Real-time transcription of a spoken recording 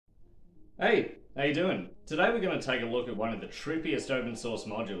Hey, how you doing? Today we're going to take a look at one of the trippiest open source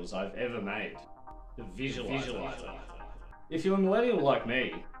modules I've ever made, the Visualiser. If you're a millennial like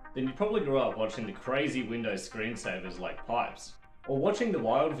me, then you probably grew up watching the crazy Windows screensavers like Pipes, or watching the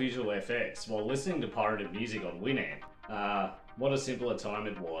wild visual effects while listening to pirated music on Winamp. What a simpler time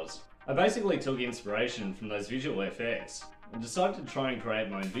it was. I basically took inspiration from those visual effects and decided to try and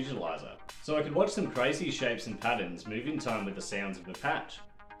create my own visualizer, so I could watch some crazy shapes and patterns move in time with the sounds of the patch,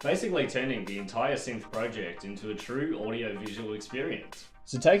 basically turning the entire synth project into a true audio-visual experience.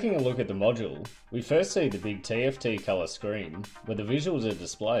 So taking a look at the module, we first see the big TFT color screen where the visuals are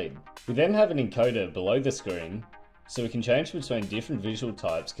displayed. We then have an encoder below the screen, so we can change between different visual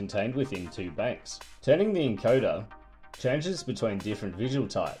types contained within two banks. Turning the encoder changes between different visual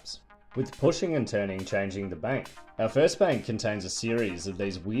types, with pushing and turning changing the bank. Our first bank contains a series of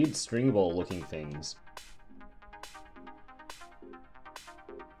these weird string ball looking things.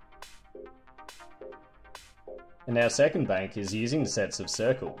 And our second bank is using sets of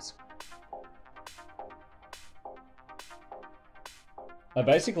circles. I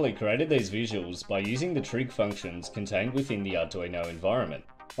basically created these visuals by using the trig functions contained within the Arduino environment.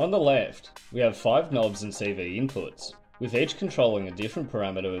 On the left, we have 5 knobs and CV inputs, with each controlling a different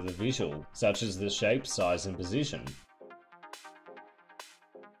parameter of the visual, such as the shape, size, and position.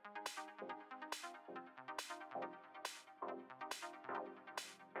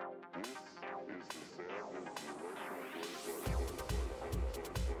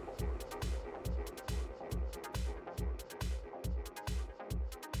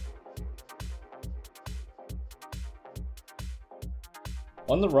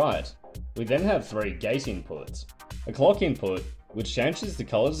 On the right, we then have 3 gate inputs. A clock input, which changes the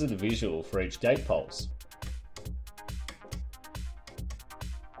colours of the visual for each gate pulse.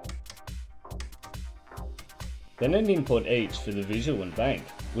 Then an input each for the visual and bank,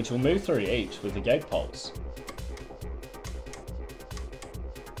 which will move through each with a gate pulse.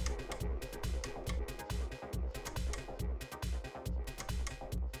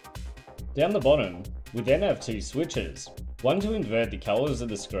 Down the bottom, we then have 2 switches. One to invert the colours of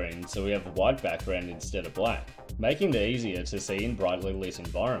the screen so we have a white background instead of black, making it easier to see in brightly lit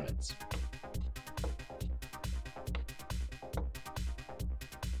environments.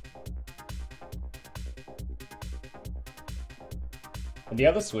 And the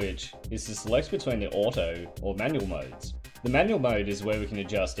other switch is to select between the auto or manual modes. The manual mode is where we can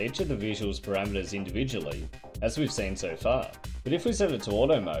adjust each of the visual's parameters individually, as we've seen so far. But if we set it to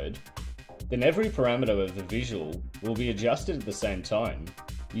auto mode, then every parameter of the visual will be adjusted at the same time,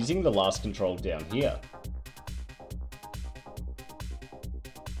 using the last control down here.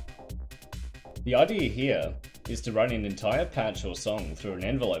 The idea here is to run an entire patch or song through an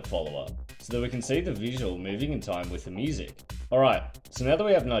envelope follower, so that we can see the visual moving in time with the music. Alright, so now that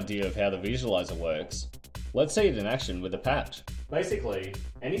we have an idea of how the visualizer works, let's see it in action with a patch. Basically,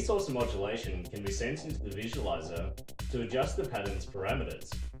 any source of modulation can be sent into the visualizer to adjust the pattern's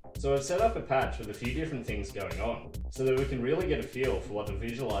parameters. So I've set up a patch with a few different things going on, so that we can really get a feel for what the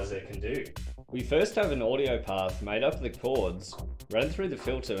visualizer can do. We first have an audio path made up of the chords, run through the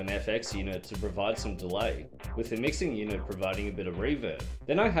filter and FX unit to provide some delay, with the mixing unit providing a bit of reverb.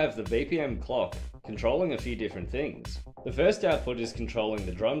 Then I have the BPM clock controlling a few different things. The first output is controlling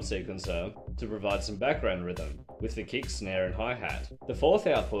the drum sequencer to provide some background rhythm, with the kick, snare and hi-hat. The fourth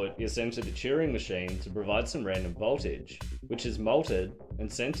output is sent to the Turing machine to provide some random voltage, which is multed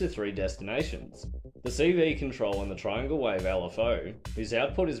and sent to 3 destinations. The CV control on the triangle wave LFO, whose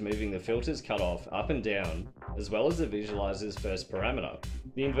output is moving the filter's cutoff up and down, as well as the visualizer's first parameter.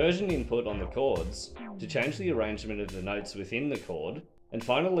 The inversion input on the chords, to change the arrangement of the notes within the chord, and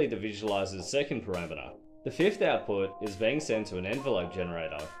finally the visualizer's second parameter. The fifth output is being sent to an envelope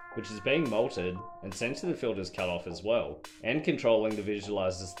generator, which is being multed and sent to the filter's cutoff as well, and controlling the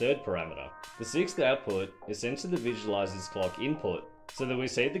visualizer's third parameter. The sixth output is sent to the visualizer's clock input, so that we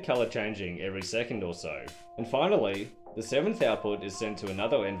see the colour changing every second or so. And finally, the 7th output is sent to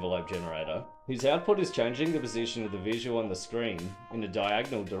another envelope generator, whose output is changing the position of the visual on the screen in a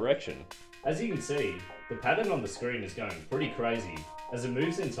diagonal direction. As you can see, the pattern on the screen is going pretty crazy, as it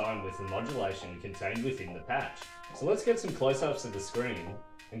moves in time with the modulation contained within the patch. So let's get some close-ups of the screen,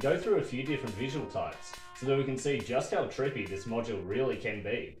 and go through a few different visual types, so that we can see just how trippy this module really can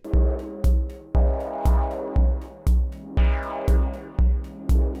be.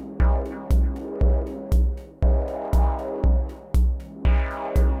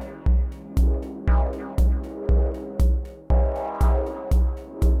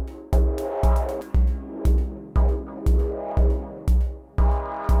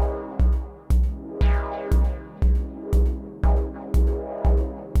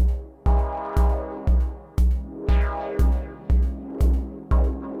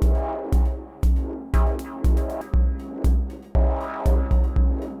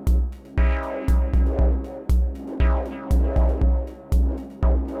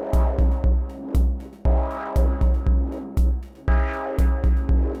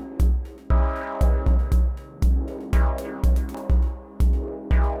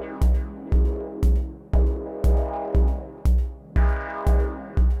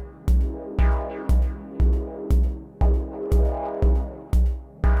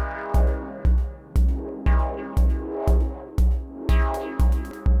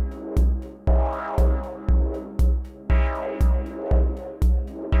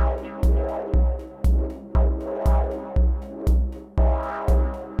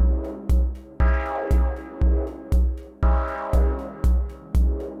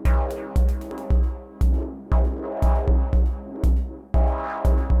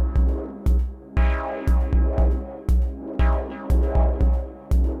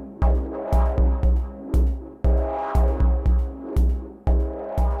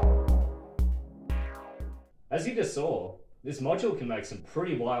 As you just saw, this module can make some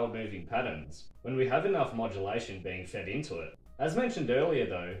pretty wild moving patterns when we have enough modulation being fed into it. As mentioned earlier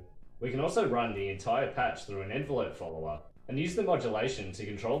though, we can also run the entire patch through an envelope follower and use the modulation to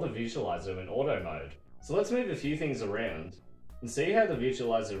control the visualizer in auto mode. So let's move a few things around and see how the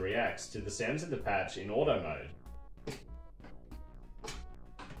visualizer reacts to the sounds of the patch in auto mode.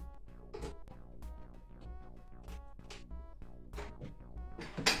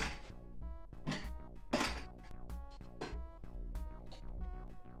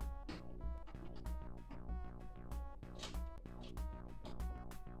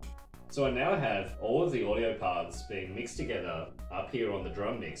 So I now have all of the audio paths being mixed together up here on the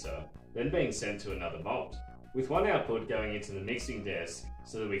drum mixer, then being sent to another mod, with one output going into the mixing desk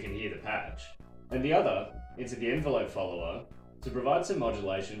so that we can hear the patch, and the other into the envelope follower to provide some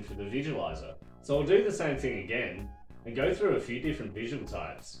modulation for the visualizer. So I'll do the same thing again and go through a few different visual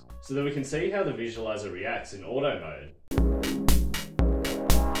types so that we can see how the visualizer reacts in auto mode.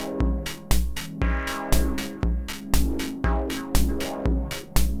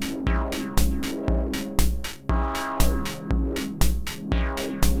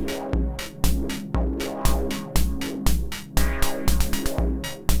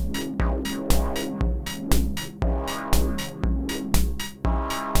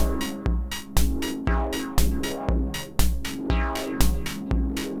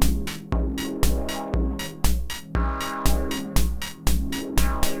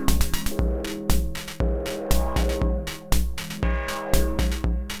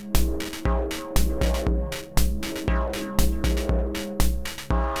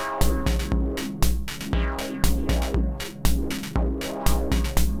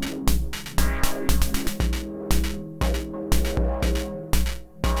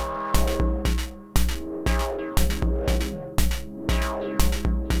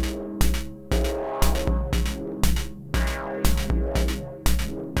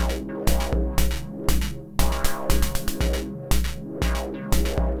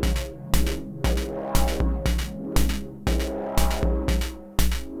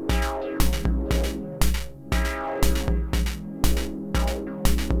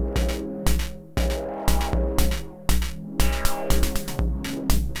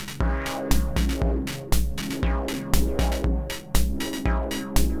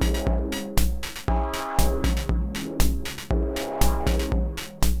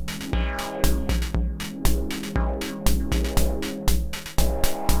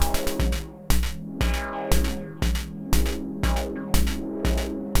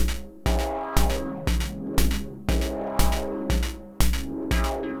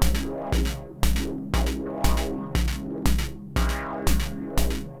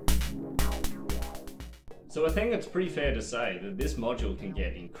 So I think it's pretty fair to say that this module can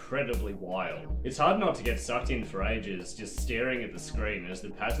get incredibly wild. It's hard not to get sucked in for ages just staring at the screen as the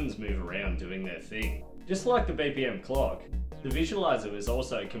patterns move around doing their thing. Just like the BPM clock, the visualizer is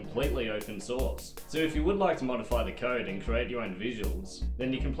also completely open source. So if you would like to modify the code and create your own visuals,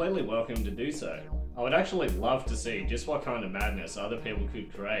 then you're completely welcome to do so. I would actually love to see just what kind of madness other people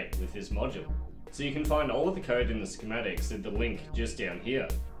could create with this module. So you can find all of the code in the schematics at the link just down here.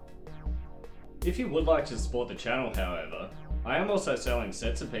 If you would like to support the channel, however, I am also selling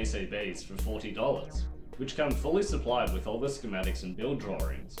sets of PCBs for $40, which come fully supplied with all the schematics and build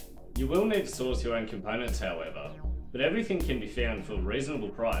drawings. You will need to source your own components, however, but everything can be found for a reasonable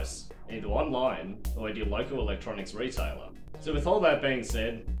price, either online or at your local electronics retailer. So with all that being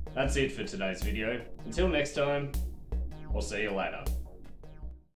said, that's it for today's video. Until next time, I'll see you later.